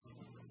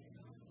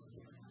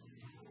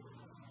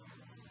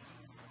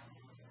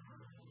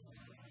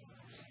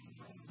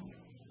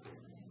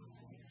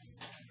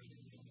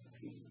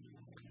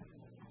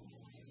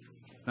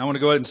And I want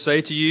to go ahead and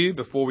say to you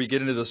before we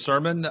get into the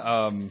sermon,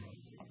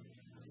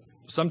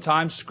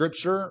 sometimes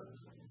Scripture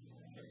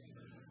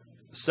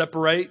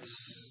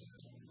segregates,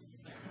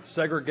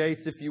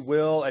 if you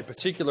will, a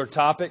particular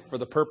topic for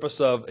the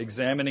purpose of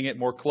examining it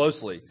more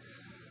closely.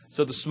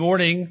 So this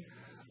morning,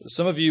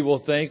 some of you will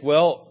think,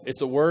 well,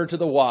 it's a word to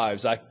the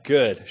wives. I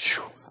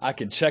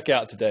can check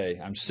out today.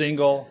 I'm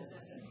single.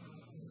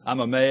 I'm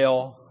a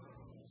male.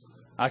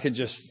 I can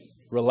just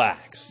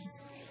relax.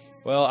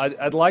 Well,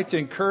 I'd like to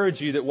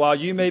encourage you that while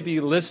you may be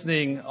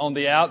listening on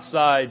the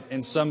outside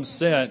in some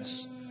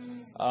sense,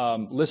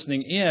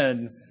 listening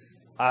in,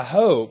 I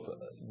hope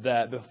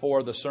that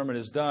before the sermon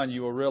is done,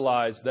 you will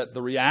realize that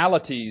the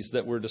realities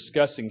that we're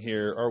discussing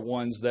here are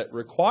ones that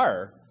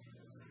require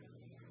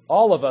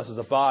all of us as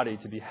a body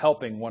to be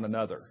helping one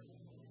another.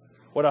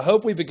 What I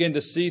hope we begin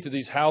to see through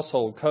these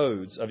household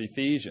codes of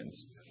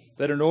Ephesians,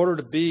 that in order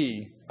to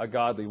be a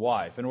godly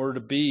wife, in order to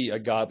be a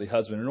godly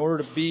husband, in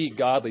order to be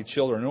godly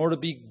children, in order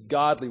to be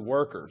godly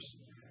workers,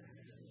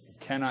 you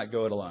cannot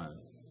go it alone.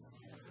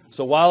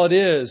 So while it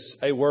is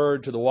a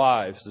word to the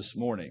wives this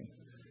morning,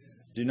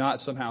 do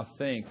not somehow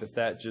think that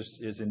that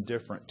just is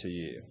indifferent to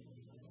you.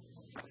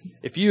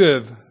 If you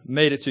have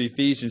made it to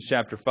Ephesians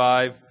chapter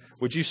 5,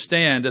 would you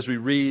stand as we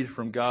read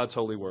from God's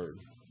holy word?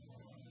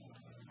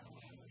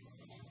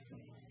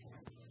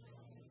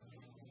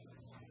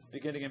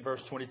 Beginning in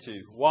verse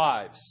 22.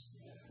 Wives,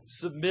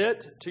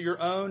 submit to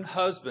your own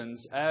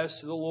husbands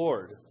as to the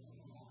Lord.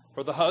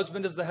 For the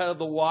husband is the head of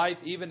the wife,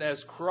 even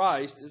as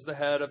Christ is the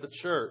head of the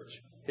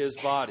church, his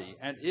body,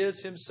 and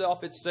is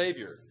himself its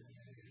Savior.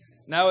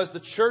 Now as the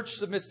church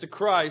submits to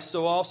Christ,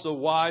 so also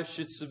wives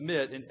should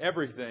submit in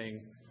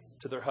everything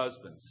to their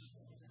husbands.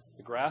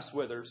 The grass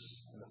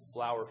withers and the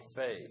flower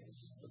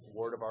fades, but the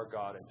word of our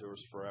God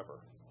endures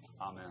forever.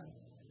 Amen.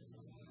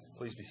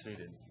 Please be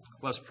seated.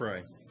 Let's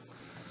pray.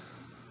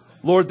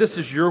 Lord, this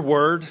is your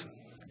word.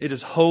 It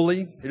is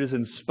holy. It is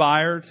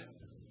inspired.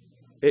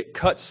 It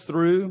cuts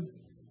through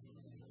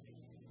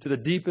to the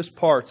deepest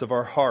parts of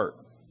our heart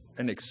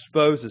and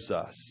exposes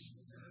us.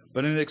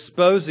 But in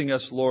exposing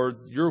us,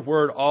 Lord, your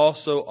word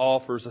also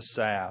offers a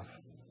salve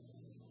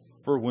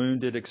for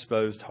wounded,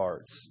 exposed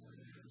hearts.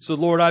 So,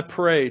 Lord, I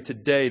pray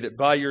today that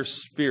by your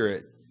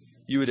Spirit,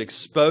 you would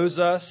expose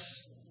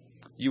us,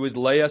 you would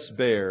lay us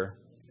bare,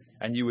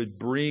 and you would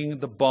bring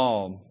the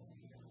balm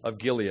of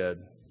Gilead,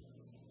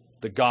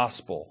 the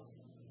gospel,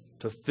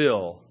 to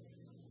fill,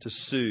 to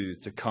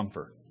soothe, to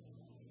comfort.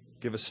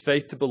 Give us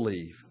faith to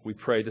believe. We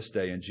pray this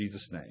day in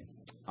Jesus' name.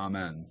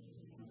 Amen.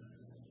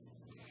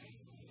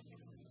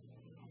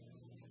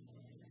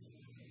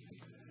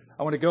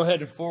 I want to go ahead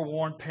and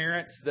forewarn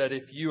parents that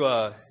if you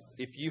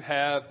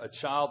have a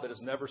child that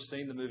has never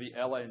seen the movie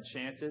Ella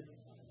Enchanted,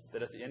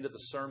 that at the end of the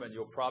sermon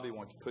you'll probably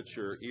want to put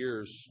your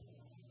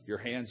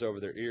hands over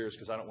their ears,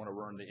 because I don't want to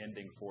ruin the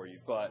ending for you.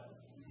 But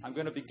I'm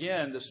going to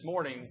begin this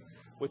morning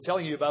with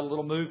telling you about a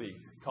little movie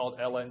called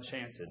Ella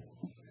Enchanted.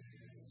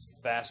 It's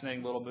a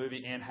fascinating little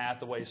movie. Anne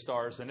Hathaway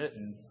stars in it,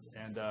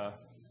 and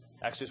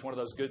actually it's one of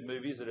those good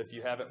movies that if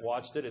you haven't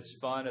watched it, it's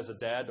fun as a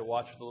dad to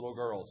watch with the little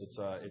girls. It's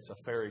a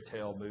fairy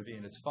tale movie,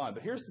 and it's fun.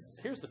 But here's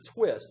the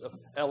twist of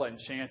Ella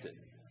Enchanted.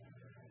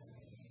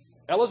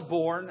 Ella's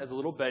born as a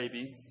little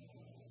baby,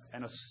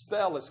 and a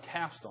spell is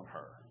cast on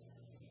her.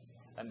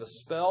 And the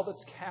spell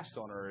that's cast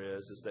on her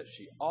is that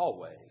she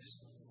always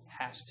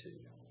has to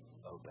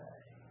obey.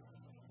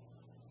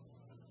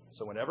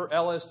 So whenever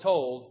Ella is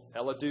told,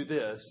 Ella do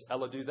this,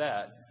 Ella do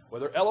that,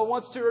 whether Ella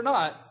wants to or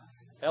not,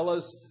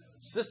 Ella's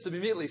system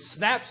immediately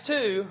snaps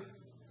to,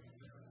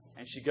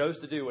 and she goes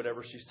to do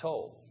whatever she's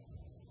told.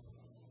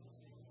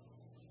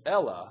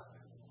 Ella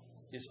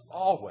is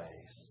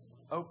always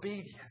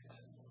obedient.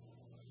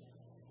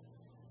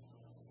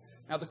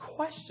 Now the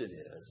question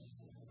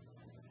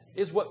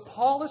is what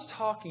Paul is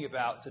talking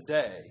about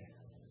today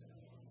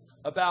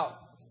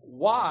about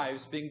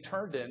wives being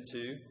turned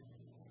into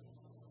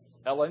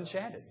Ella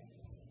Enchanted?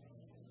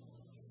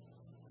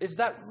 Is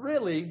that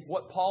really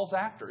what Paul's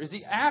after? Is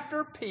he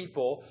after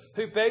people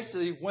who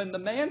basically, when the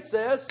man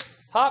says,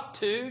 hop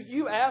to,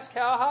 you ask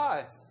how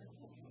high?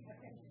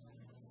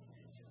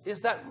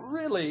 Is that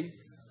really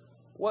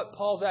what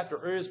Paul's after?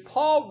 Or is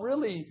Paul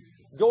really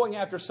going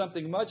after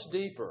something much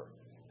deeper?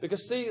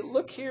 Because see,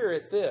 look here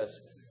at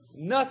this.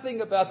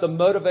 Nothing about the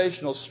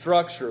motivational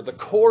structure, the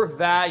core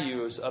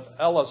values of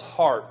Ella's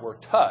heart were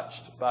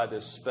touched by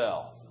this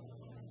spell.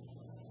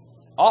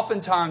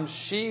 Oftentimes,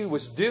 she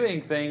was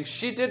doing things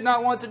she did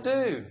not want to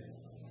do.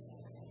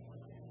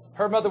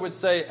 Her mother would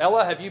say,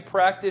 Ella, have you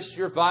practiced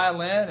your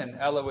violin? And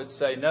Ella would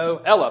say, no.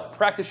 Ella,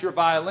 practice your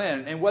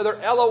violin. And whether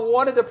Ella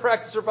wanted to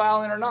practice her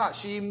violin or not,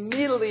 she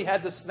immediately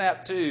had to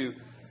snap to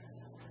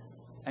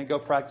and go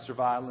practice her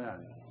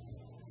violin.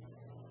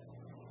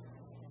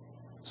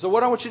 So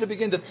what I want you to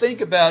begin to think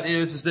about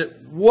is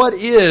that what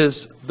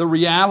is the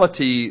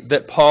reality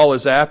that Paul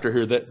is after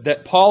here,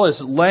 that Paul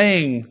is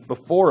laying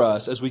before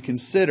us as we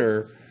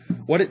consider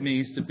what it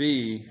means to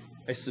be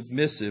a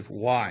submissive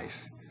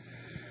wife.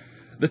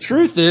 The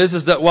truth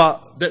is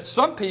that that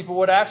some people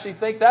would actually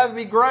think that would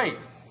be great.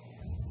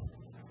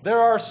 There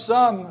are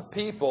some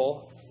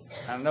people,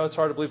 and I know it's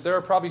hard to believe, there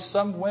are probably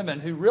some women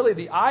who really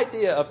the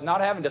idea of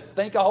not having to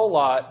think a whole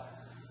lot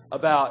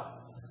about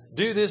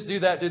do this, do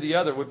that, do the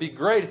other would be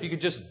great if you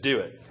could just do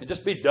it and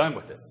just be done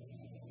with it.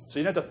 So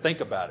you didn't have to think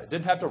about it,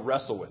 didn't have to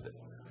wrestle with it.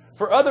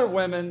 For other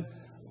women,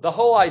 the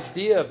whole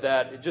idea of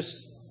that, it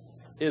just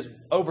is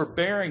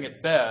overbearing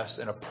at best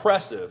and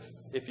oppressive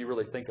if you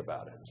really think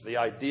about it. The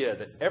idea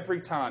that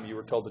every time you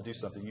were told to do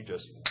something, you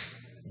just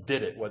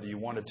did it, whether you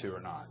wanted to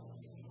or not.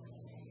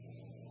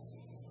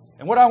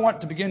 And what I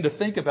want to begin to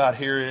think about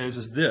here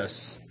is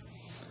this,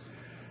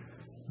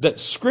 that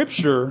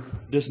Scripture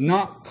does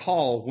not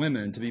call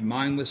women to be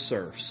mindless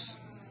serfs.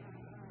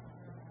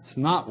 It's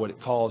not what it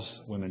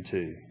calls women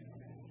to.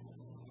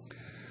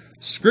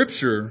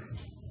 Scripture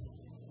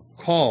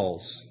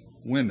calls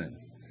women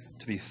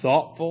to be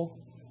thoughtful,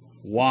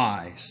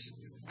 wise,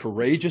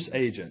 courageous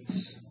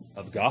agents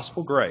of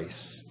gospel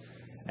grace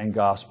and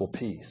gospel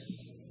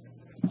peace.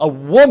 A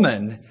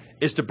woman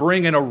is to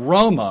bring an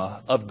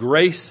aroma of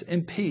grace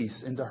and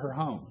peace into her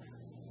home.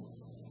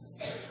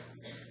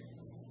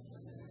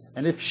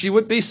 And if she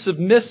would be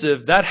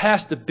submissive, that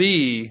has to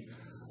be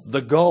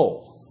the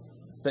goal,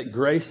 that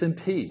grace and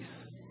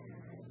peace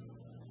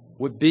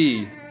would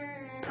be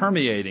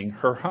permeating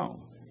her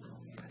home.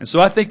 And so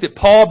I think that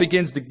Paul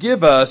begins to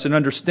give us an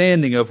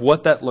understanding of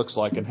what that looks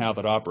like and how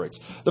that operates.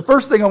 The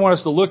first thing I want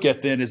us to look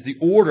at then is the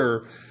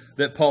order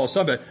that Paul is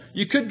talking about.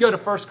 You could go to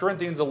 1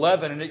 Corinthians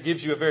 11 and it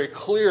gives you a very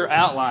clear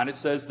outline. It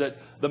says that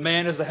the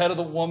man is the head of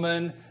the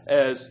woman,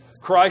 as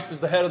Christ is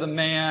the head of the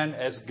man,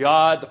 as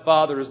God the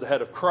Father is the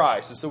head of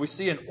Christ. And so we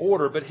see an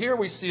order, but here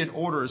we see an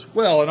order as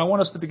well, and I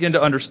want us to begin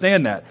to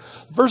understand that.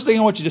 The first thing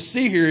I want you to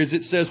see here is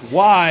it says,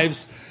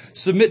 wives,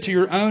 submit to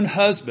your own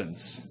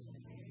husbands.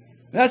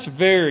 That's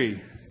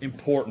very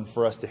important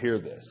for us to hear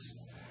this.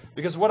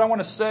 Because what I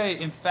want to say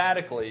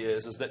emphatically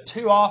is that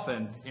too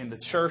often in the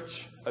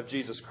church of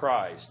Jesus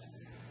Christ,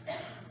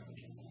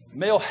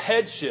 male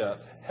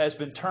headship has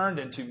been turned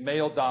into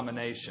male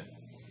domination.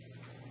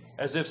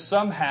 As if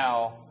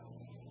somehow,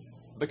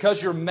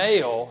 because you're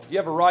male, you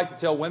have a right to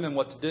tell women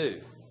what to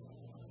do.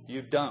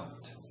 You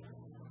don't.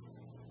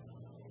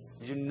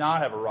 You do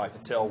not have a right to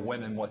tell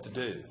women what to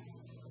do.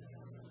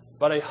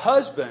 But a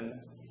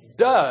husband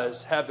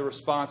does have the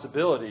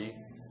responsibility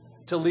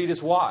to lead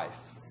his wife.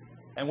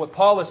 And what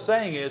Paul is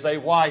saying is a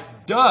wife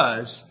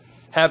does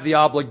have the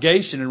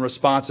obligation and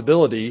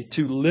responsibility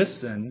to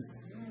listen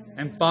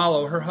and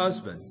follow her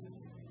husband.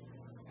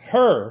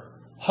 Her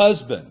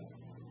husband.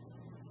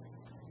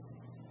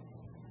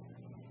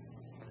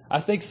 I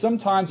think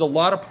sometimes a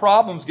lot of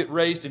problems get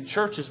raised in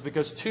churches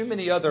because too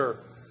many other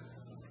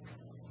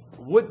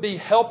would-be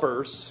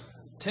helpers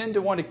tend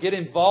to want to get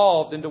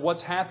involved into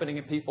what's happening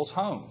in people's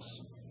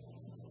homes.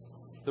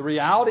 The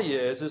reality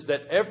is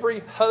that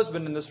every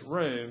husband in this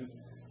room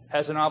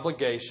has an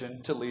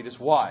obligation to lead his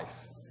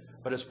wife.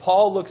 But as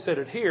Paul looks at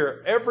it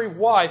here, every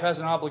wife has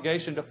an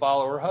obligation to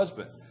follow her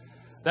husband.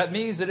 That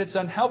means that it's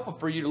unhelpful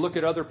for you to look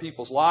at other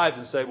people's lives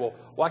and say, well,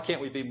 why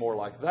can't we be more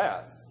like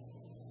that?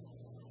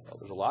 Well,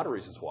 there's a lot of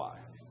reasons why.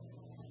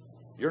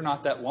 You're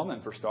not that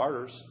woman, for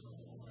starters.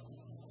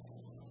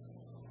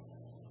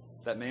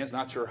 That man's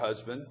not your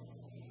husband.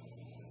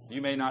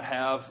 You may not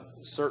have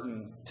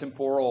certain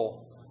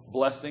temporal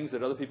blessings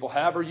that other people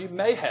have, or you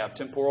may have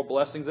temporal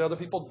blessings that other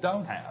people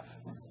don't have.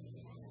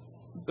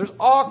 There's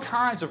all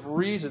kinds of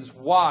reasons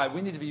why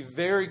we need to be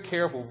very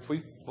careful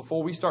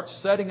before we start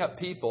setting up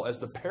people as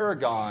the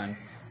paragon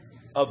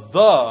of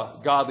the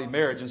godly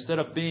marriage instead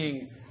of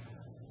being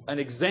an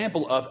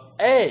example of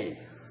a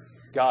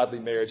godly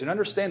marriage. And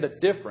understand the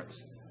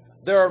difference.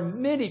 There are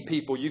many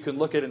people you can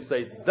look at and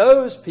say,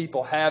 those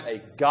people have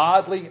a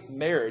godly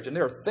marriage. And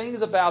there are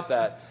things about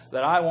that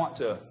I want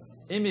to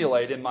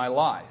emulate in my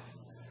life.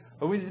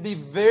 But we need to be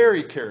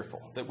very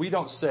careful that we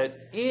don't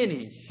set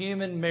any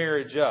human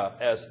marriage up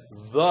as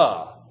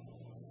the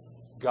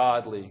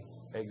godly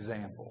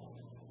example.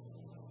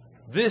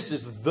 This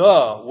is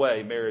the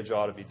way marriage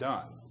ought to be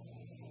done.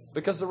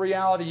 Because the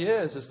reality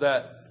is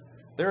that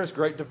there is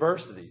great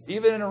diversity,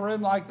 even in a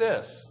room like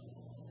this,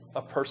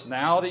 of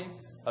personality,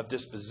 of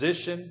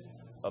disposition,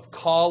 of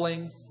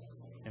calling,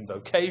 and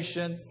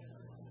vocation,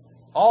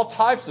 all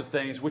types of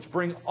things which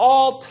bring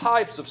all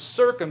types of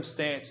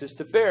circumstances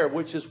to bear,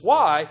 which is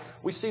why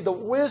we see the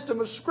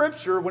wisdom of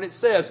Scripture when it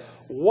says,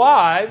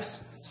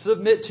 wives,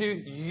 submit to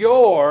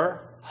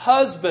your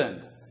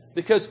husband,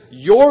 because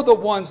you're the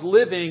ones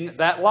living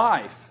that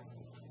life.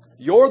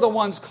 You're the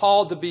ones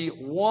called to be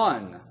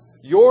one.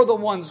 You're the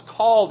ones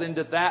called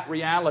into that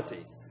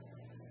reality.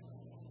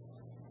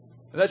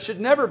 That should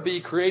never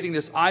be creating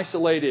this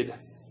isolated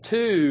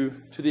to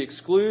the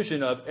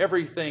exclusion of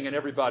everything and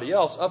everybody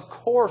else. Of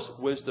course,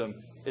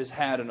 wisdom is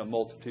had in a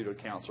multitude of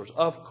counselors.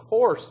 Of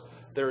course,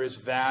 there is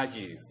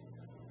value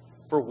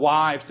for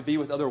wives to be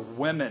with other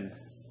women,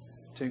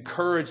 to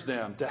encourage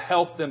them, to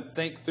help them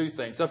think through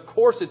things. Of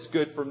course, it's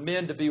good for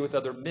men to be with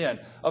other men.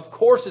 Of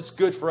course, it's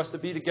good for us to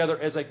be together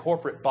as a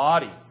corporate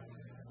body.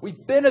 We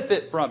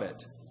benefit from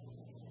it.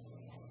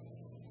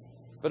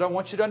 But I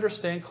want you to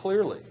understand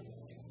clearly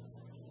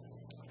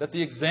That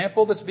the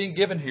example that's being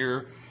given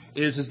here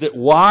is that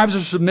wives are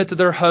to submit to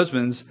their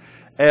husbands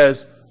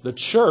as the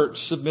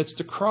church submits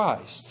to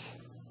Christ.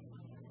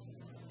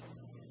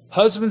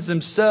 Husbands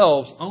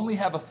themselves only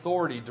have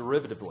authority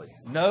derivatively.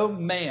 No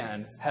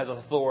man has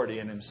authority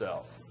in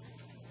himself.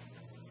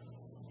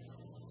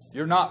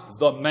 You're not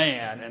the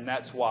man, and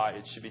that's why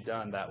it should be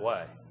done that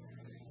way.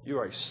 You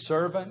are a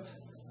servant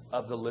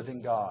of the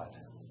living God.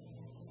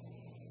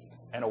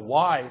 And a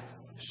wife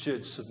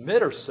should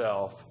submit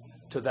herself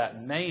to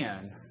that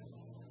man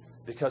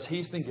because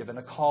he's been given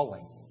a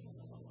calling.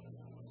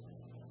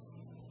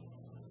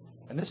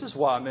 And this is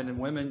why, men and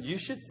women, you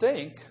should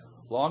think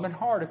long and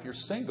hard, if you're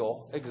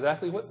single,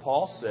 exactly what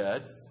Paul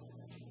said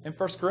in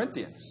 1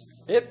 Corinthians.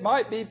 It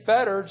might be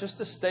better just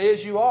to stay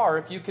as you are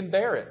if you can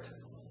bear it.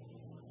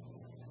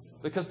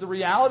 Because the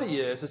reality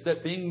is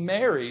that being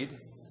married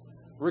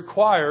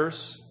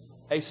requires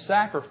a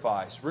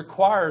sacrifice,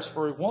 requires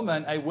for a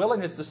woman a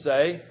willingness to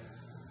say,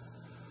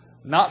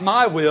 not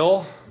my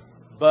will,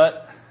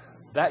 but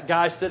that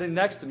guy sitting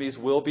next to me's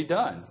will be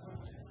done.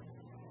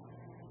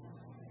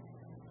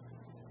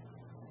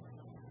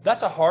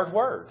 That's a hard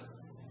word.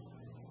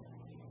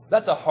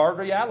 That's a hard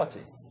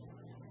reality.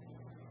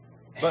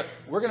 But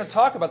we're going to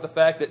talk about the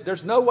fact that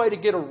there's no way to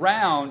get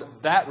around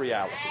that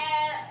reality.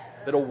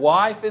 That a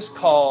wife is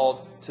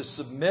called to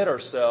submit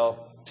herself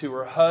to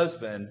her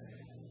husband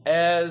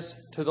as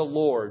to the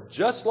Lord.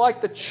 Just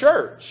like the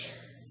church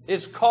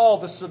is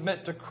called to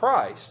submit to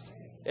Christ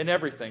in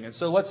everything. And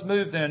so let's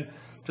move then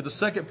to the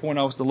second point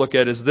I was to look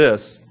at is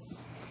this.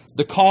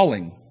 The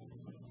calling.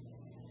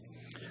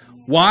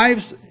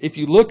 Wives, if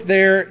you look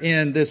there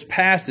in this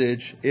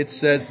passage, it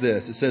says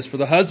this. It says, for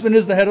the husband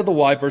is the head of the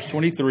wife, verse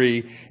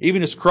 23,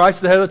 even as Christ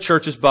is the head of the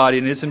church's body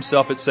and is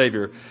himself its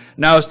Savior.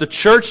 Now as the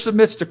church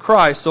submits to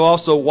Christ, so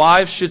also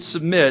wives should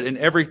submit in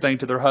everything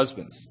to their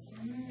husbands.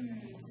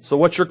 So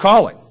what's your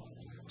calling?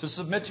 To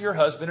submit to your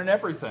husband in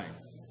everything.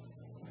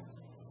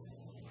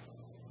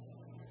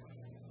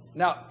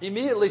 Now,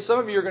 immediately some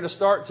of you are going to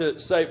start to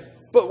say,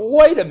 but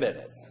wait a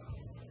minute.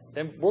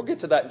 And we'll get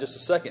to that in just a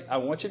second. I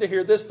want you to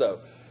hear this,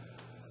 though.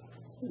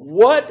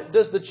 What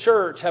does the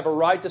church have a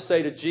right to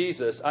say to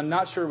Jesus? I'm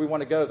not sure we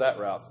want to go that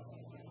route.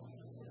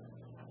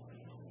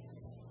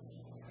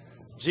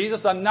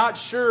 Jesus, I'm not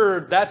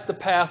sure that's the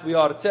path we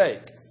ought to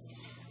take.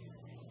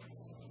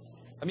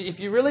 I mean, if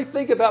you really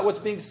think about what's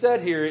being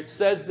said here, it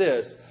says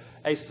this.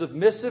 A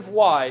submissive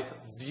wife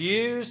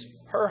views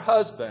her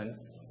husband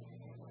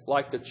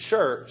like the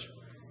church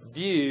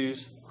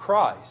views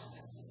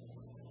Christ.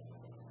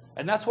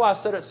 And that's why I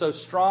said it so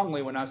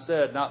strongly when I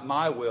said, not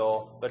my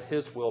will, but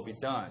His will be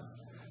done.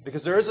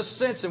 Because there is a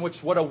sense in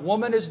which what a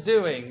woman is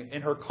doing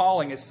in her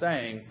calling is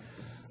saying,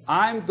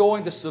 I'm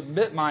going to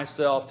submit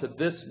myself to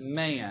this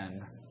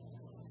man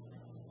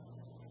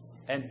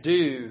and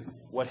do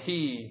what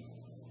he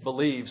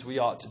believes we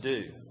ought to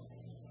do.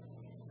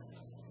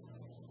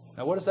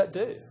 Now, what does that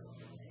do?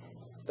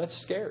 That's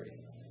scary.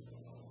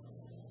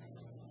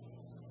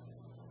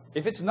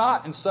 If it's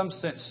not in some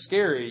sense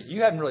scary,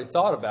 you haven't really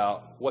thought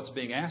about what's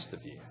being asked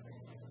of you.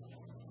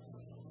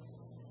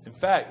 In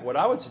fact, what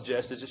I would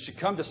suggest is it should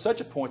come to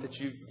such a point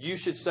that you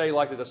should say,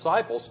 like the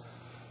disciples,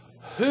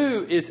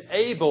 who is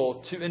able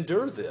to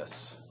endure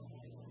this?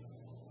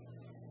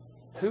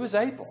 Who is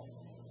able?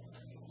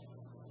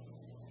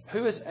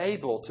 Who is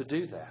able to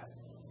do that?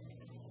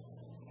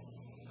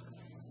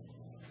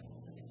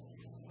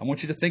 I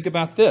want you to think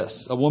about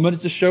this. A woman is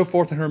to show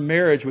forth in her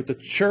marriage what the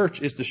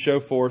church is to show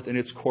forth in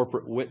its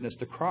corporate witness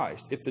to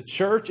Christ. If the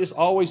church is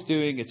always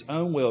doing its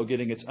own will,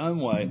 getting its own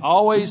way,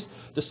 always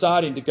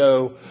deciding to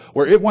go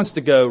where it wants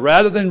to go,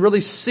 rather than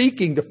really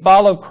seeking to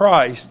follow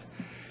Christ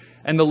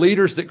and the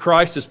leaders that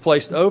Christ has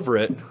placed over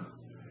it,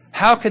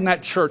 how can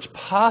that church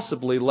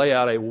possibly lay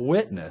out a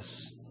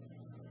witness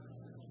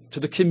to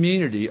the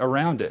community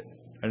around it?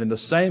 And in the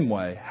same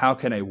way, how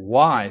can a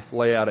wife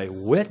lay out a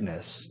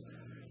witness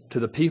to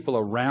the people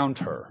around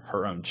her,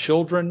 her own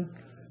children,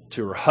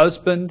 to her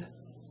husband,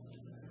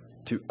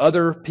 to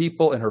other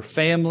people in her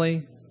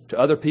family, to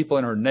other people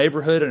in her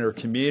neighborhood and her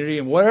community,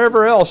 and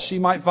wherever else she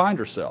might find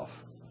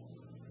herself?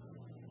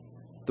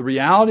 The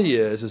reality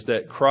is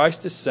that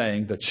Christ is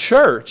saying, the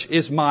church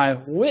is my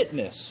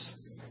witness.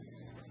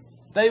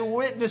 They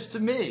witness to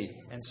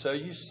me. And so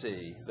you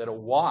see that a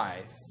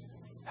wife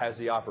has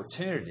the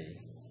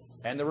opportunity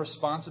and the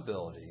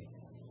responsibility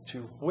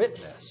to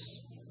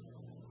witness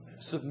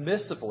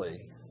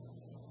submissively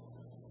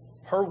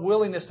her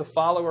willingness to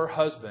follow her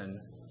husband,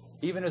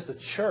 even as the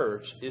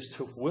church is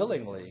to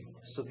willingly,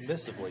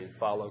 submissively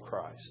follow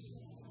Christ.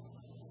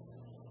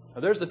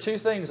 Now, there's the two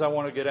things I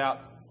want to get out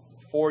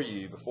for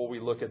you before we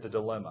look at the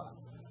dilemma.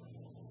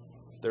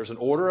 There's an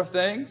order of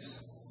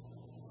things,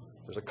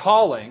 there's a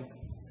calling,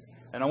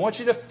 and I want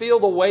you to feel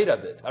the weight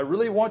of it. I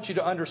really want you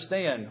to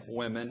understand,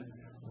 women,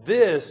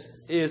 this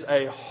is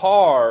a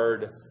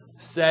hard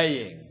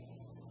saying.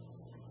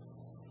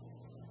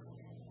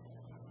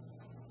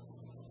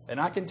 And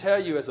I can tell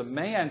you as a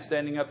man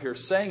standing up here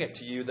saying it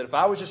to you that if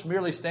I was just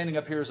merely standing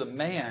up here as a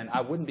man,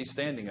 I wouldn't be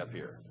standing up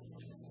here.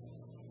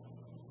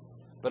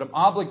 but I'm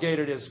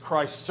obligated as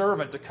Christ's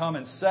servant to come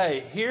and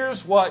say,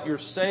 here's what your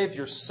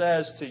Savior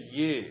says to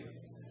you.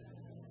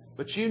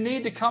 But you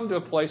need to come to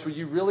a place where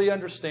you really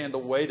understand the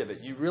weight of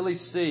it. You really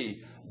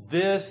see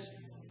this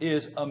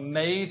is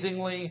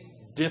amazingly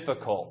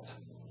difficult.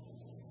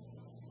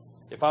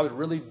 If I would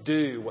really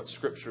do what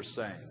Scripture's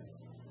saying.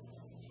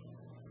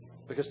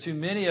 Because too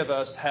many of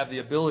us have the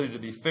ability to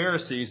be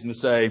Pharisees and to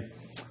say,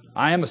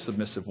 I am a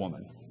submissive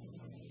woman.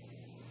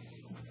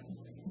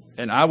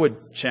 And I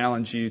would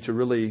challenge you to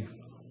really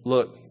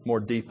look more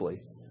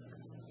deeply.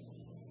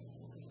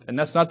 And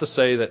that's not to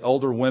say that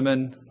older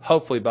women,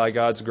 hopefully by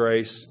God's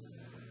grace,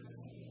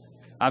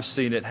 I've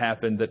seen it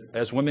happen, that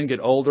as women get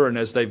older and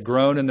as they've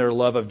grown in their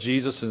love of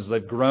Jesus, as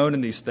they've grown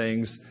in these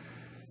things,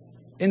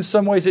 in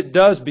some ways it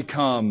does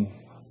become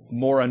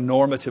more a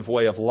normative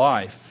way of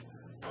life.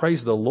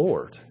 Praise the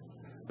Lord.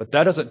 But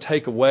that doesn't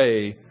take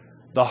away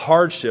the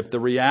hardship, the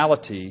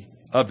reality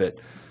of it.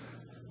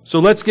 So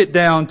let's get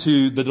down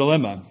to the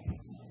dilemma.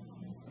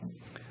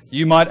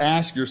 You might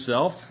ask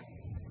yourself,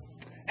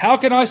 how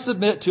can I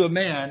submit to a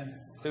man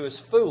who is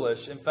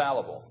foolish and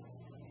fallible?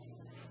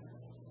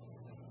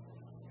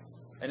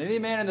 And any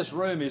man in this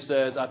room who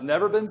says, I've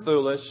never been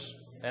foolish,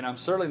 and I'm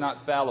certainly not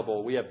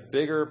fallible, we have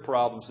bigger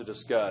problems to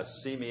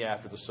discuss. See me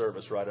after the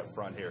service right up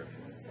front here.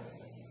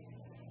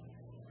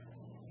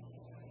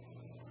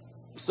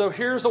 So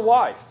here's a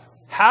wife.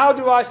 How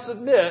do I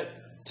submit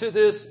to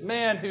this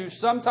man who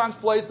sometimes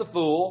plays the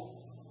fool,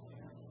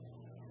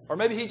 or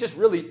maybe he just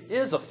really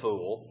is a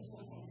fool,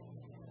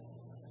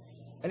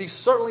 and he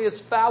certainly is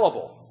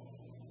fallible?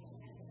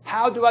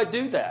 How do I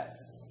do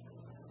that?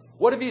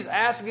 What if he's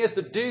asking us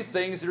to do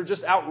things that are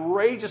just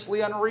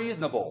outrageously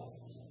unreasonable?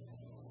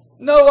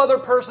 No other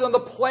person on the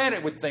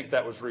planet would think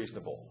that was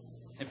reasonable.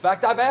 In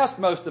fact, I've asked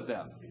most of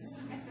them.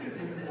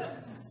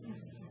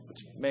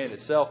 Which may in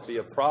itself be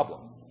a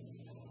problem.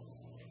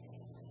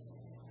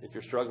 If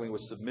you're struggling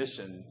with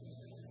submission,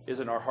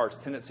 isn't our heart's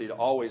tendency to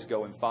always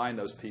go and find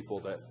those people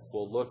that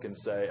will look and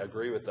say,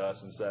 agree with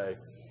us and say,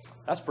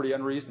 that's pretty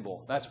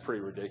unreasonable. That's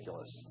pretty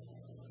ridiculous.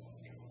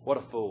 What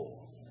a fool.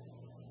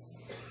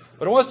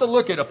 But I want us to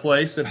look at a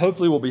place that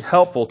hopefully will be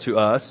helpful to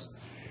us.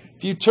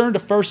 If you turn to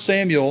 1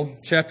 Samuel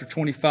chapter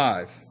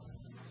 25,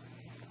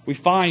 we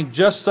find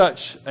just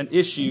such an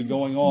issue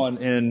going on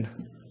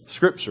in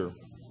Scripture.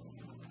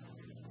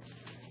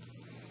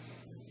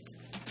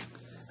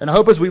 And I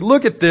hope as we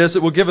look at this,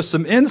 it will give us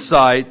some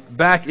insight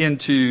back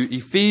into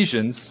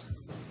Ephesians.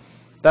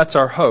 That's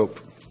our hope.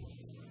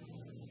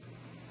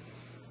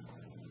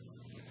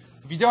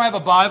 If you don't have a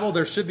Bible,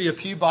 there should be a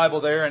pew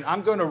Bible there, and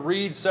I'm going to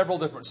read several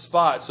different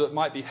spots, so it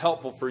might be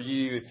helpful for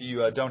you if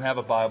you don't have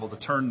a Bible to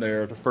turn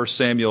there to 1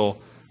 Samuel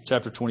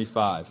chapter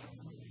 25.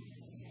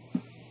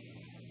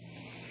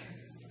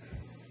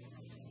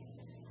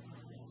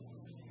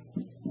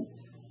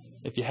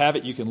 If you have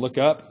it, you can look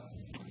up.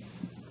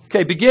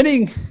 Okay,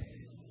 beginning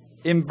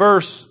in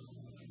verse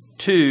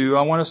 2,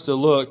 I want us to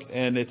look,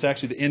 and it's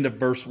actually the end of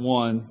verse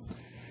 1.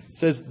 It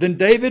says, Then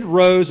David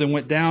rose and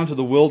went down to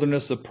the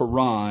wilderness of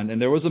Paran,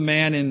 and there was a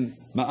man in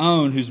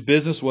Maon whose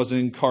business was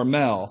in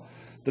Carmel.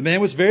 The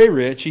man was very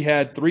rich. He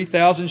had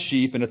 3,000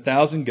 sheep and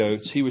 1,000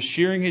 goats. He was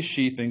shearing his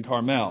sheep in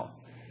Carmel.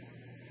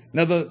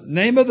 Now the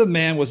name of the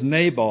man was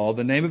Nabal,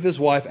 the name of his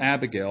wife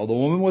Abigail. The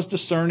woman was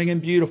discerning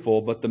and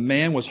beautiful, but the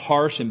man was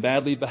harsh and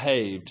badly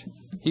behaved.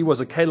 He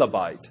was a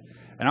Calebite.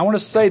 And I want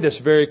to say this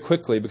very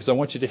quickly because I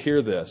want you to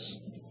hear this.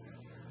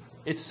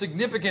 It's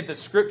significant that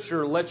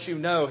Scripture lets you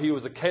know he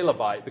was a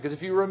Calebite, because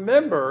if you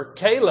remember,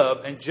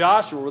 Caleb and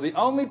Joshua were the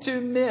only two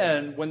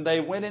men when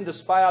they went in to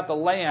spy out the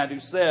land who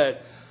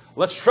said,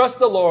 let's trust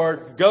the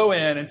Lord, go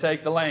in and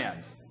take the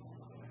land.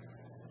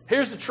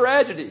 Here's the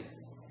tragedy.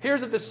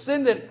 Here's a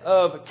descendant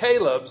of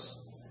Caleb's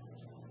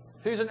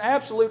who's an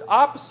absolute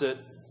opposite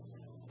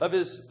of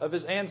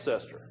his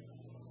ancestor.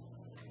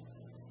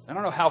 I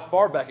don't know how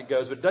far back it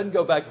goes, but it doesn't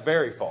go back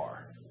very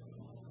far.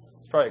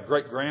 It's probably a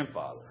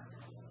great-grandfather.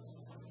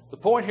 The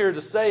point here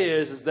to say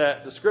is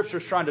that the Scripture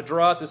is trying to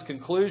draw out this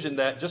conclusion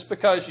that just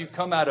because you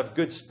come out of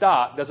good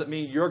stock doesn't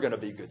mean you're going to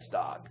be good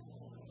stock.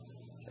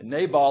 And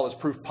Nabal is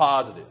proof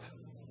positive.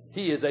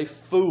 He is a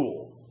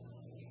fool.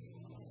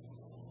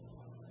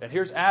 And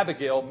here's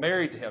Abigail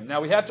married to him.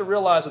 Now we have to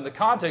realize in the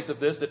context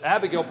of this that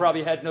Abigail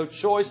probably had no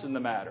choice in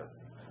the matter.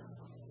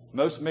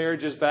 Most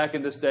marriages back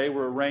in this day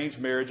were arranged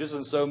marriages,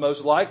 and so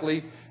most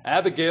likely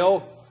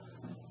Abigail,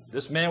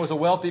 this man was a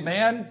wealthy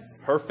man.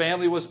 Her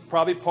family was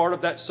probably part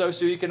of that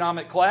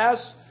socioeconomic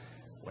class.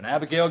 When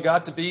Abigail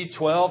got to be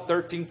 12,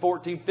 13,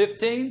 14,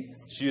 15,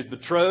 she was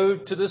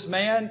betrothed to this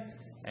man,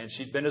 and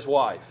she'd been his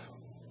wife.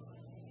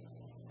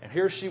 And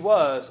here she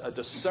was, a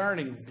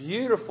discerning,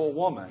 beautiful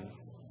woman,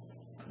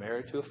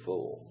 married to a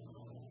fool.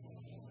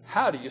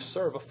 How do you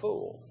serve a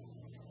fool?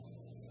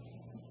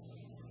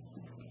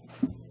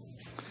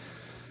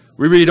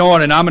 We read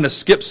on, and I'm going to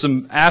skip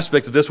some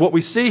aspects of this. What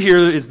we see here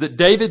is that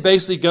David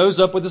basically goes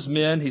up with his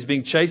men. He's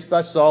being chased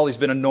by Saul. He's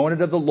been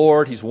anointed of the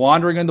Lord. He's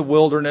wandering in the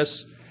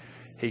wilderness.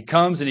 He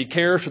comes and he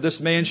cares for this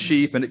man's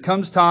sheep. And it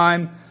comes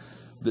time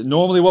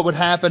Normally what would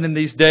happen in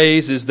these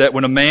days is that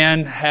when a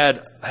man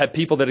had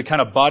people that had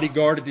kind of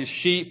bodyguarded his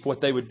sheep, what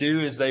they would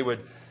do is they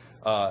would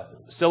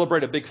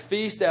celebrate a big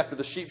feast after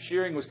the sheep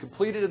shearing was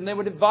completed, and they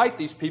would invite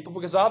these people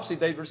because obviously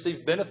they'd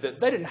receive benefit.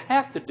 They didn't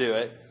have to do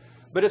it,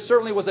 but it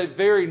certainly was a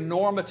very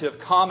normative,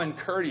 common,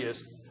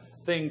 courteous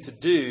thing to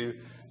do.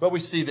 But we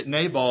see that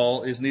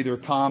Nabal is neither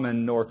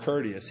common nor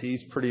courteous.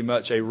 He's pretty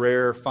much a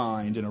rare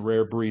find and a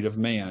rare breed of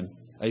man,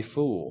 a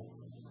fool.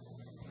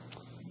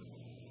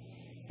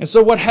 And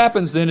so what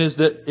happens then is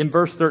that in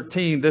verse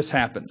 13, this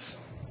happens.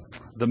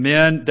 The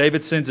men,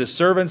 David sends his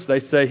servants. They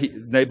say,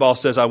 Nabal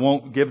says, I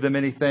won't give them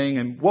anything.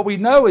 And what we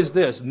know is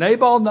this.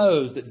 Nabal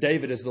knows that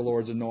David is the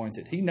Lord's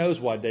anointed. He knows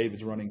why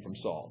David's running from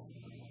Saul.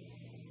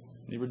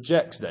 He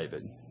rejects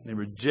David. He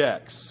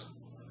rejects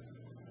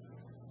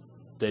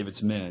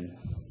David's men.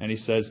 And he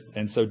says,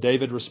 and so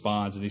David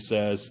responds and he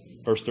says,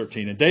 verse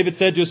 13, and David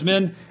said to his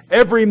men,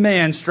 every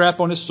man strap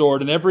on his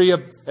sword, and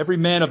every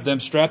man of them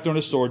strapped on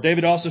his sword.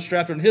 David also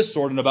strapped on his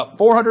sword, and about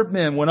 400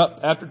 men went up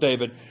after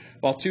David,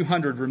 while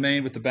 200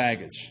 remained with the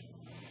baggage.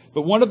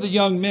 But one of the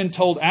young men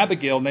told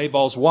Abigail,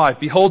 Nabal's wife,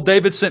 behold,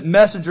 David sent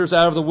messengers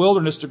out of the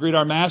wilderness to greet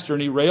our master,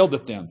 and he railed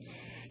at them.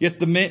 Yet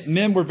the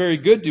men were very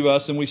good to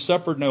us, and we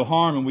suffered no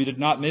harm, and we did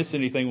not miss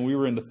anything when we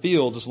were in the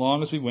fields as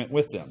long as we went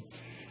with them.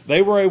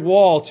 They were a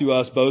wall to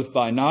us both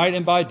by night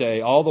and by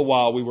day, all the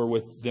while we were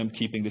with them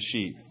keeping the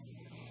sheep.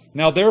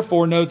 Now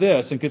therefore know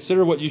this, and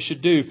consider what you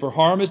should do, for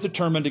harm is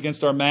determined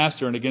against our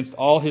master and against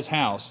all his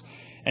house.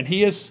 And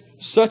he is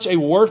such a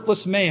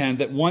worthless man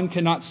that one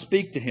cannot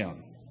speak to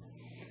him.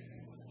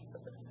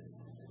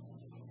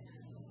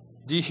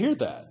 Do you hear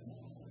that?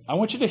 I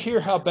want you to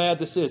hear how bad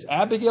this is.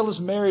 Abigail is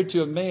married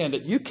to a man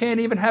that you can't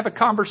even have a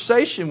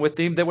conversation with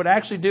him that would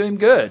actually do him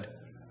good.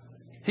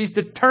 He's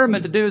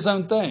determined to do his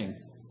own thing.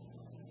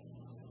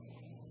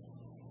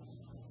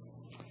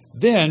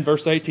 Then,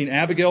 verse 18,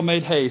 Abigail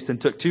made haste and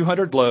took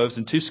 200 loaves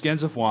and 2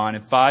 skins of wine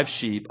and 5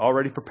 sheep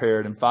already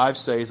prepared and 5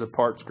 seahs of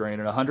parched grain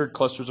and 100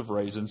 clusters of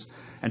raisins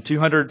and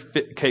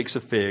 200 cakes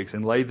of figs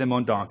and laid them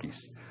on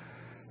donkeys.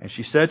 And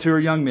she said to her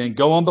young men,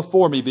 go on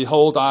before me,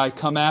 behold, I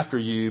come after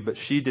you. But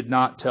she did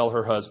not tell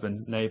her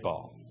husband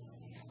Nabal.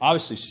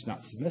 Obviously, she's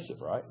not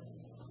submissive, right?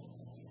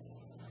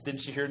 Didn't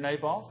she hear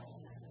Nabal?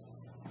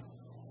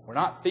 We're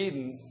not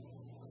feeding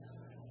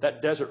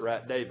that desert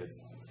rat David.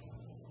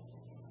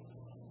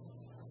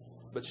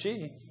 But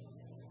she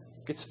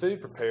gets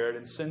food prepared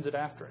and sends it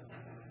after him.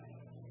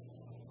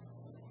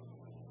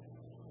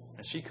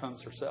 And she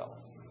comes herself.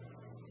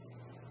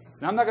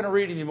 Now, I'm not going to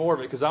read any more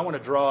of it because I want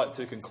to draw it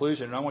to a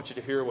conclusion, and I want you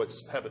to hear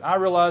what's happened. I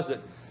realize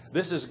that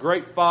this is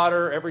great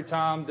fodder. Every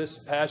time this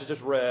passage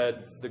is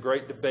read, the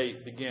great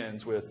debate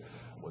begins with,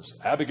 was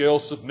Abigail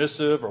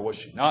submissive or was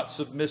she not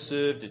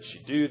submissive? Did she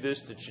do this?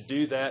 Did she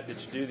do that? Did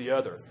she do the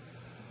other?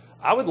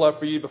 I would love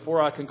for you,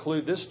 before I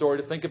conclude this story,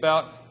 to think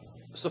about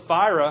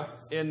Sapphira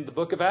in the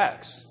book of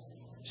Acts.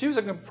 She was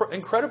an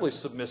incredibly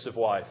submissive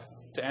wife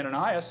to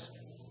Ananias.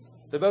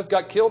 They both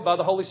got killed by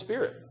the Holy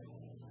Spirit.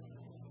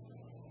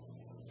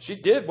 She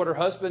did what her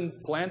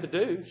husband planned to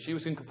do. She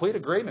was in complete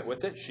agreement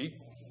with it. She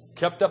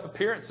kept up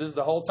appearances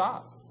the whole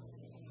time.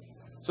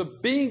 So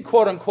being,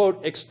 quote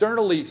unquote,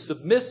 externally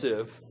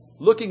submissive,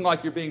 looking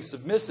like you're being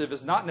submissive,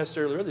 is not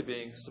necessarily really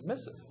being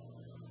submissive.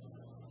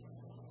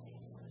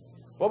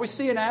 What we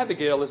see in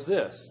Abigail is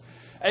this.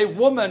 A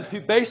woman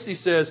who basically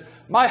says,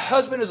 my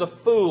husband is a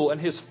fool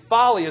and his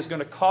folly is going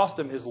to cost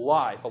him his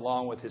life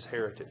along with his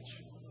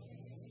heritage.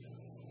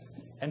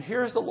 And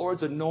here's the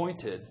Lord's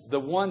anointed, the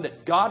one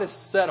that God has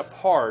set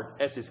apart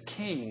as his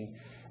king,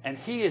 and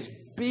he is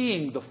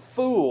being the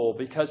fool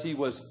because he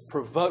was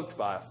provoked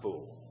by a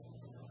fool.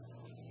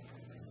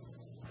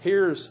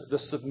 Here's the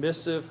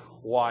submissive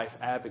wife,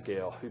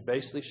 Abigail, who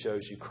basically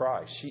shows you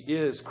Christ. She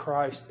is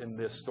Christ in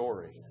this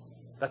story.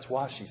 That's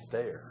why she's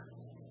there.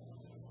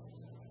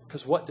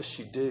 Because what does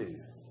she do?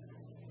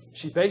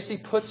 She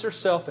basically puts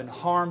herself in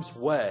harm's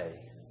way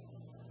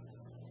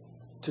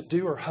to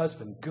do her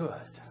husband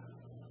good.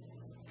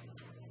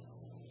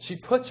 She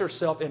puts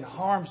herself in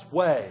harm's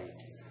way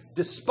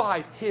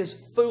despite his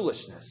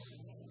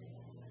foolishness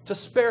to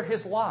spare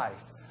his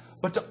life,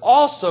 but to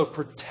also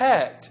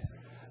protect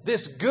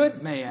this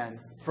good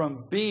man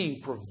from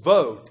being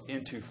provoked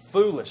into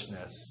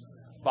foolishness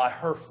by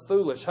her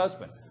foolish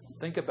husband.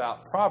 Think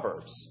about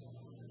Proverbs.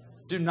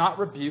 Do not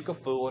rebuke a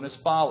fool in his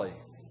folly.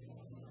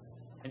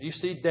 And you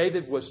see,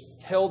 David was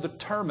held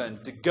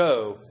determined to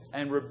go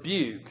and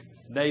rebuke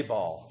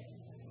Nabal.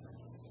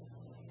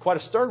 Quite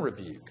a stern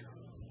rebuke.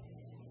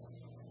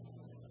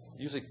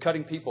 Usually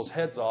cutting people's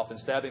heads off and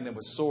stabbing them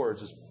with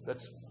swords,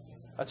 that's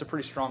a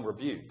pretty strong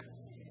rebuke.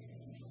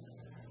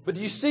 But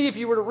do you see, if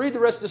you were to read the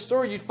rest of the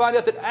story, you'd find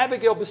out that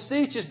Abigail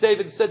beseeches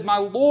David and said, my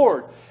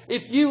Lord,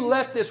 if you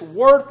let this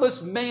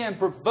worthless man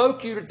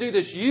provoke you to do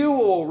this, you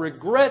will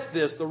regret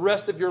this the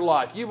rest of your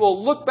life. You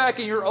will look back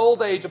in your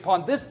old age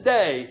upon this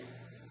day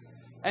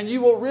and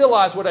you will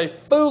realize what a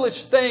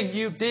foolish thing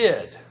you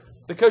did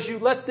because you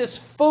let this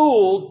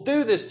fool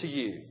do this to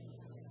you.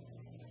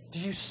 Do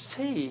you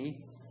see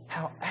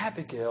how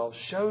Abigail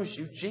shows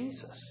you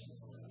Jesus?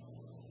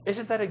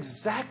 Isn't that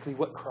exactly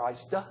what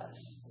Christ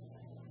does?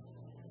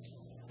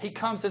 He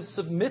comes and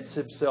submits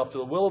himself to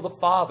the will of the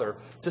Father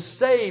to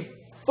save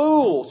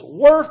fools,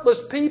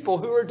 worthless people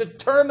who are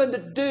determined to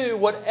do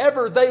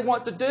whatever they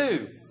want to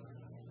do.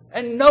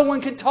 And no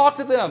one can talk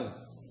to them.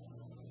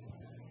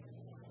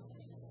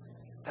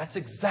 That's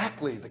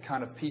exactly the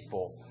kind of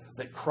people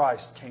that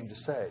Christ came to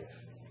save.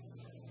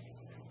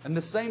 In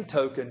the same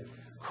token,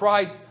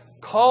 Christ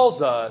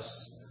calls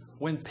us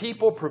when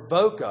people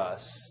provoke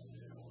us.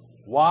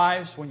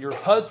 Wives, when your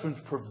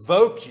husbands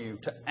provoke you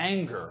to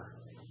anger,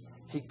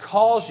 He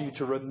calls you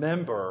to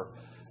remember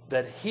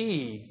that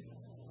He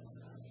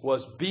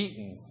was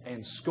beaten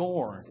and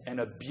scorned and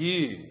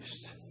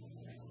abused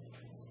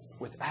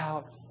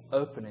without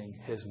opening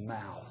His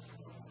mouth,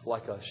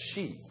 like a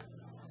sheep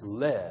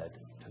led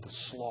to the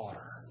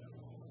slaughter.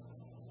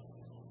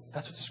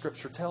 That's what the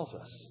Scripture tells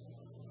us.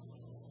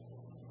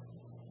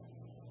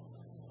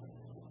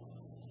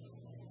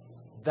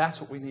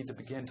 That's what we need to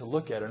begin to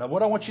look at. And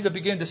what I want you to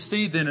begin to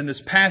see then in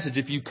this passage,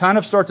 if you kind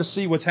of start to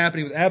see what's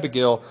happening with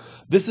Abigail,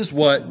 this is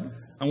what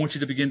I want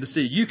you to begin to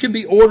see. You can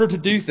be ordered to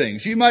do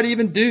things. You might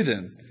even do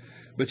them.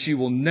 But you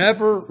will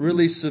never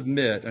really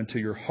submit until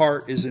your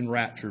heart is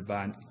enraptured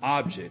by an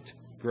object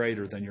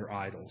greater than your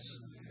idols.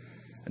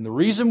 And the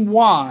reason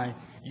why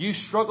you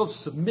struggle to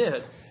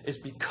submit is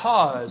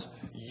because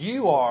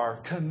you are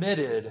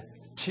committed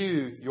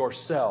to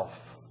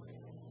yourself.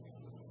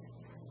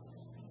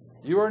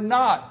 You are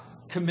not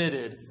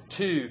committed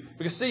to...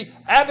 Because see,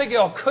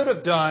 Abigail could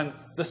have done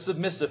the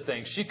submissive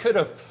thing. She could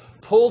have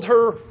pulled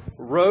her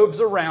robes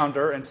around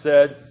her and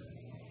said,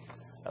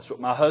 "That's what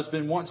my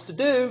husband wants to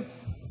do."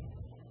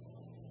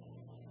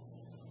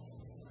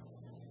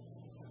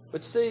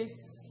 But see,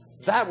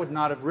 that would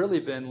not have really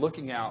been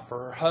looking out for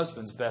her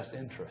husband's best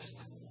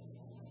interest,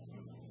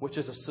 which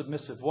as a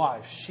submissive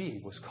wife,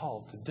 she was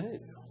called to do.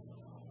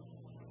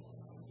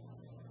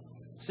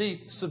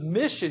 See,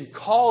 submission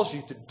calls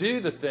you to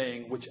do the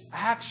thing which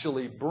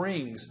actually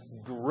brings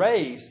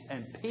grace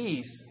and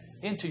peace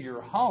into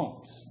your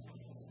homes.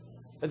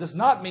 That does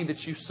not mean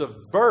that you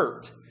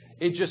subvert.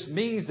 It just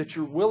means that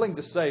you're willing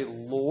to say,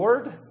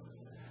 "Lord,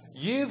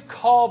 you've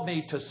called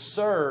me to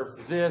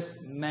serve this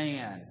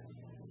man."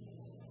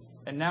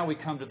 And now we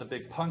come to the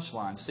big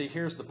punchline. See,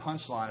 here's the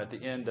punchline at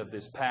the end of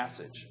this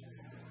passage.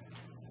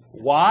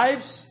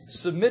 Wives,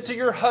 submit to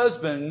your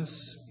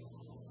husbands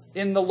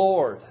in the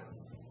Lord.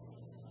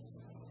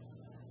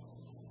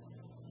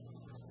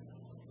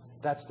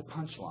 That's the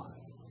punchline.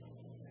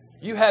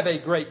 You have a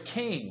great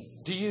king.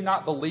 Do you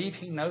not believe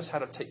He knows how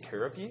to take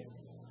care of you?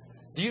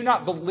 Do you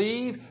not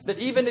believe that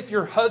even if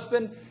your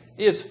husband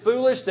is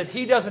foolish, that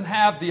He doesn't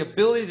have the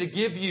ability to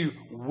give you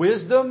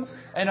wisdom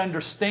and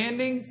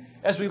understanding?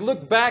 As we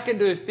look back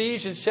into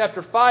Ephesians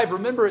chapter 5,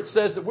 remember it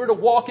says that we're to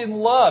walk in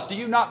love. Do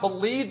you not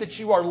believe that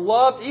you are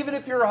loved even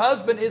if your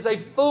husband is a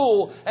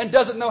fool and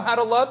doesn't know how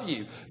to love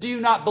you? Do you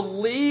not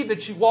believe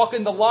that you walk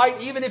in the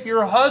light even if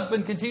your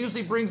husband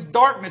continuously brings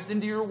darkness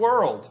into your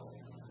world?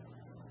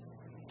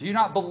 Do you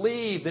not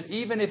believe that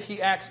even if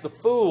he acts the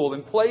fool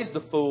and plays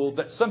the fool,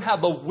 that somehow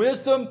the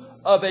wisdom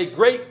of a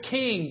great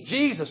king,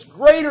 Jesus,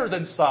 greater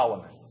than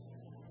Solomon,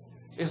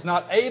 is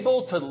not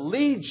able to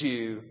lead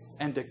you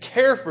and to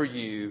care for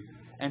you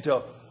and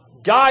to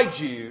guide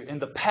you in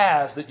the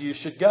paths that you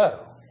should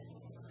go?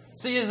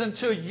 See, it is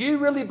until you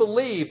really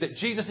believe that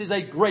Jesus is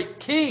a great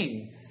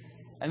king.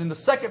 And then the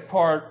second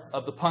part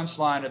of the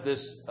punchline of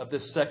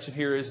this section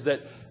here is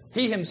that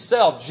He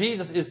Himself,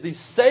 Jesus, is the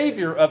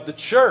Savior of the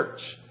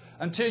church.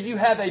 Until you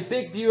have a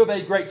big view of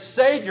a great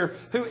Savior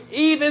who,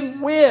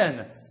 even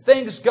when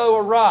things go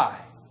awry,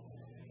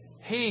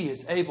 He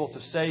is able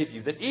to save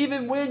you. That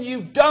even when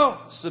you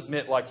don't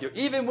submit like you,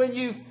 even when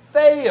you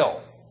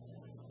fail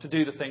to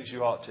do the things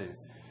you ought to,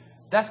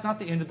 that's not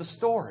the end of the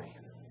story.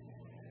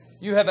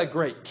 You have a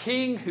great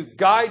King who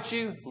guides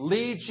you,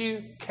 leads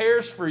you,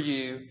 cares for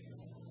you,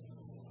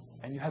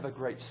 and you have a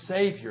great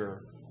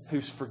Savior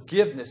whose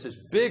forgiveness is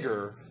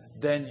bigger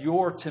than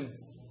your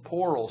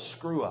temporal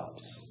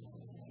screw-ups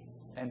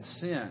and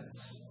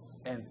sins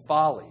and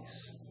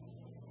follies.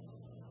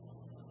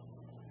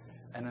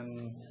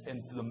 And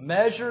in the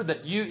measure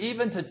that you,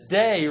 even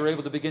today, are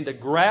able to begin to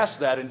grasp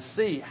that and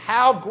see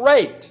how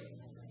great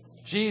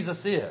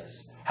Jesus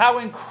is, how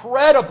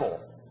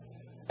incredible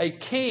a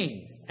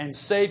King and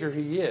Savior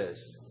He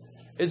is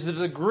the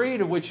degree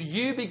to which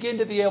you begin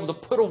to be able to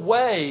put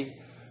away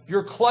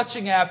your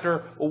clutching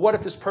after, well, what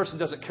if this person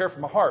doesn't care for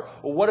my heart?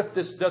 Well, what if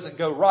this doesn't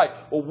go right?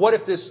 Well, what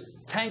if this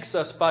tanks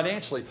us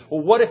financially?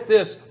 Well, what if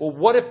this? Well,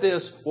 what if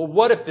this? Well,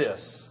 what if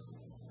this?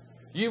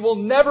 You will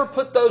never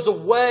put those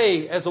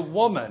away as a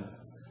woman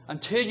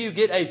until you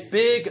get a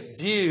big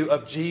view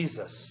of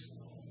Jesus.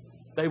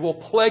 They will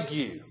plague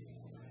you,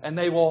 and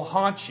they will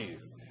haunt you,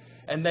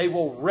 and they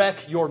will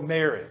wreck your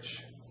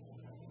marriage.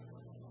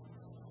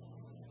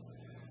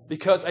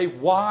 Because a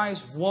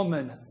wise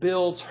woman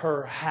builds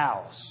her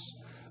house,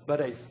 but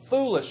a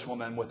foolish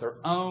woman with her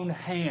own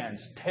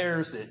hands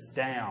tears it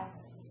down.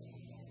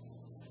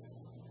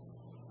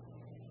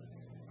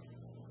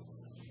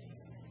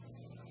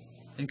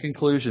 In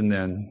conclusion,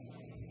 then,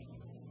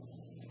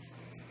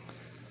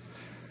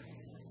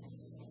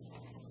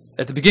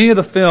 at the beginning of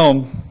the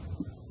film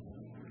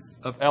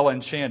of Ella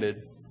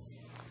Enchanted,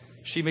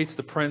 she meets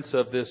the prince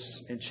of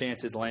this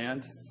enchanted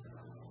land.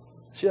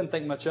 She doesn't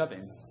think much of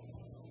him.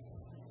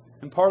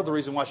 And part of the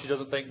reason why she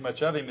doesn't think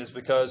much of him is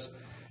because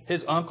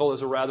his uncle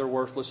is a rather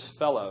worthless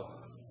fellow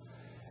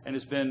and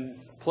has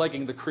been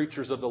plaguing the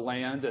creatures of the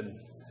land and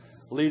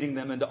leading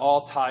them into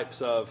all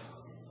types of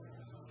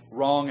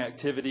wrong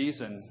activities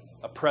and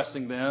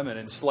oppressing them and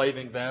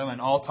enslaving them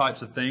and all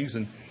types of things.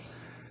 And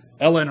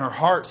Ella in her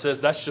heart says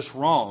that's just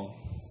wrong.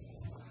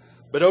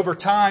 But over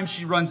time,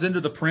 she runs into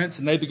the prince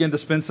and they begin to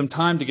spend some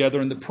time together.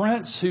 And the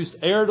prince, who's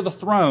heir to the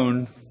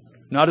throne,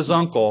 not his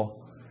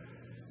uncle,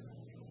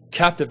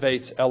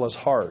 captivates Ella's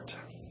heart.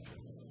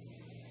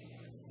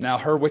 Now,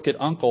 her wicked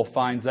uncle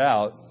finds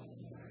out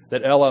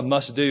that Ella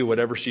must do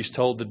whatever she's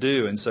told to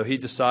do, and so he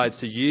decides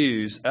to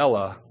use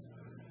Ella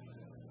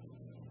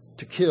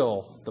to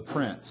kill the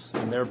prince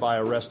and thereby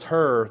arrest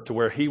her to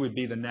where he would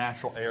be the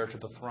natural heir to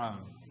the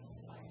throne.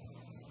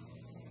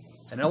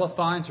 And Ella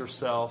finds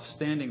herself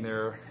standing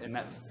there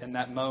in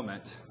that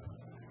moment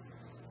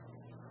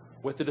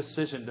with the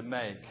decision to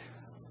make.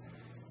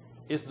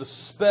 Is the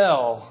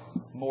spell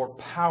more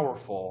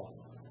powerful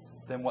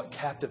than what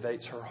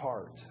captivates her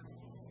heart?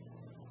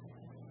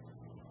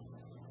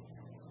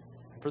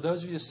 For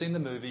those of you who've seen the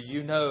movie,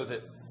 you know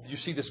that you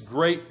see this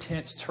great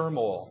tense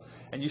turmoil,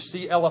 and you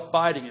see Ella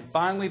fighting, and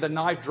finally the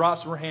knife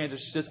drops from her hands, and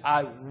she says,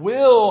 I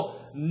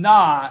will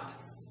not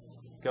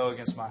go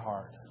against my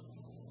heart.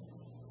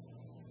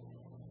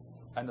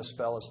 And the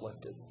spell is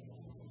lifted.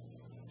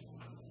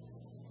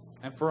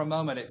 And for a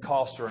moment it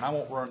cost her, and I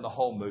won't ruin the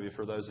whole movie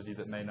for those of you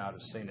that may not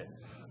have seen it,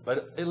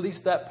 but at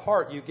least that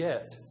part you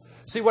get.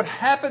 See, what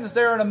happens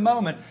there in a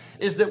moment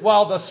is that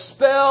while the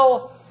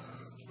spell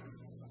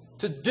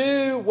to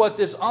do what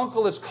this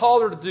uncle has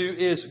called her to do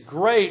is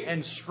great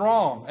and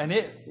strong, and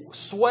it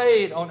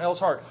swayed on Ella's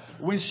heart,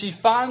 when she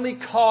finally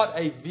caught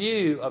a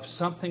view of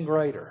something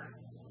greater,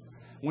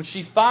 when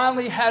she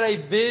finally had a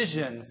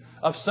vision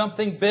of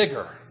something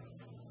bigger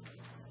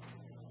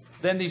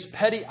than these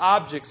petty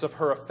objects of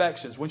her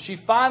affections, when she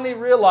finally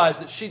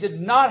realized that she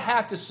did not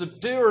have to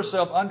subdue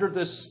herself under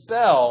this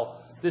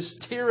spell, this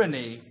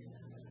tyranny,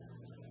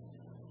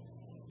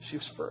 she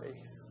was free.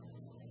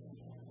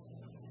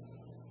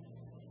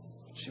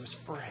 She was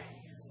free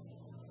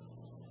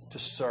to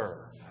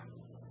serve.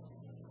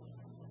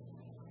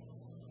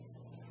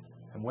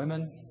 And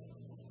women,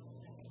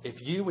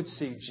 if you would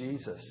see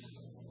Jesus,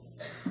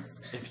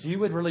 if you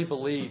would really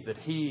believe that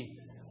He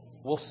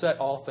will set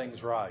all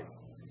things right,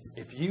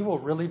 if you will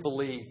really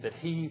believe that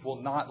He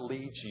will not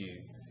lead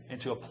you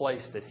into a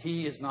place that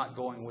He is not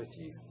going with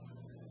you,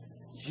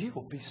 you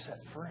will be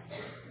set free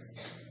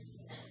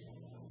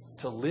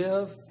to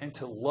live and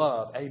to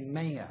love a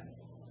man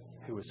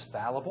who is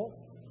fallible,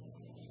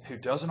 who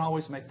doesn't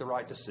always make the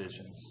right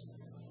decisions,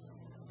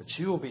 but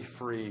you will be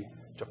free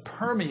to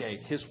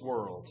permeate His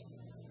world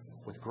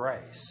with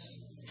grace,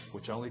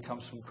 which only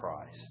comes from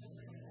Christ,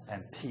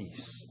 and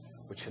peace,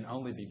 which can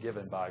only be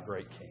given by a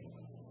great King.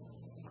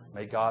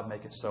 May God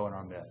make it so in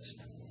our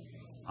midst.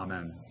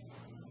 Amen.